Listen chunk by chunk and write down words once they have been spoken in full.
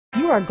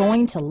are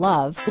going to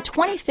love the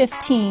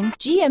 2015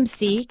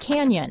 GMC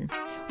Canyon.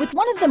 With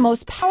one of the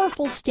most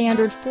powerful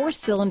standard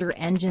 4-cylinder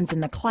engines in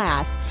the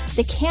class,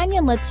 the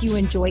Canyon lets you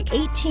enjoy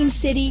 18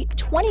 city,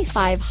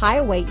 25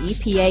 highway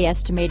EPA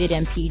estimated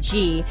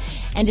MPG,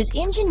 and is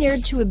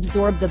engineered to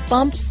absorb the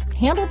bumps,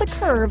 handle the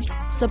curves,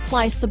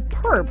 supply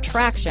superb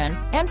traction,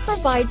 and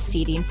provide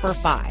seating for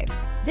 5.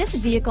 This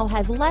vehicle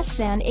has less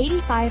than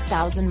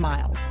 85,000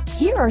 miles.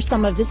 Here are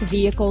some of this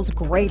vehicle's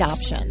great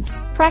options: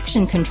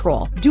 traction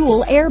control,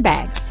 dual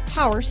airbags,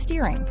 power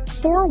steering,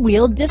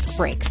 4-wheel disc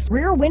brakes,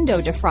 rear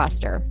window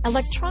defroster,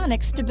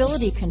 electronic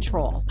stability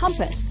control,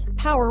 compass,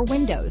 power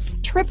windows,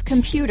 trip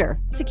computer,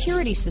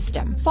 security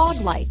system, fog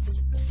lights,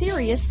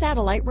 Sirius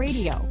Satellite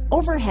Radio,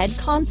 overhead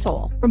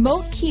console,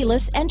 remote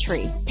keyless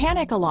entry,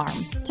 panic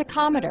alarm,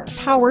 tachometer,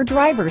 power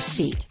driver's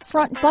seat,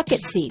 front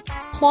bucket seats,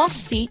 cloth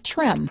seat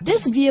trim.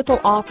 This vehicle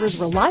offers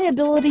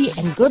reliability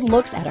and good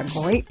looks at a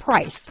great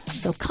price.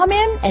 So come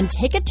in and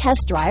take a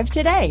test drive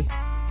today.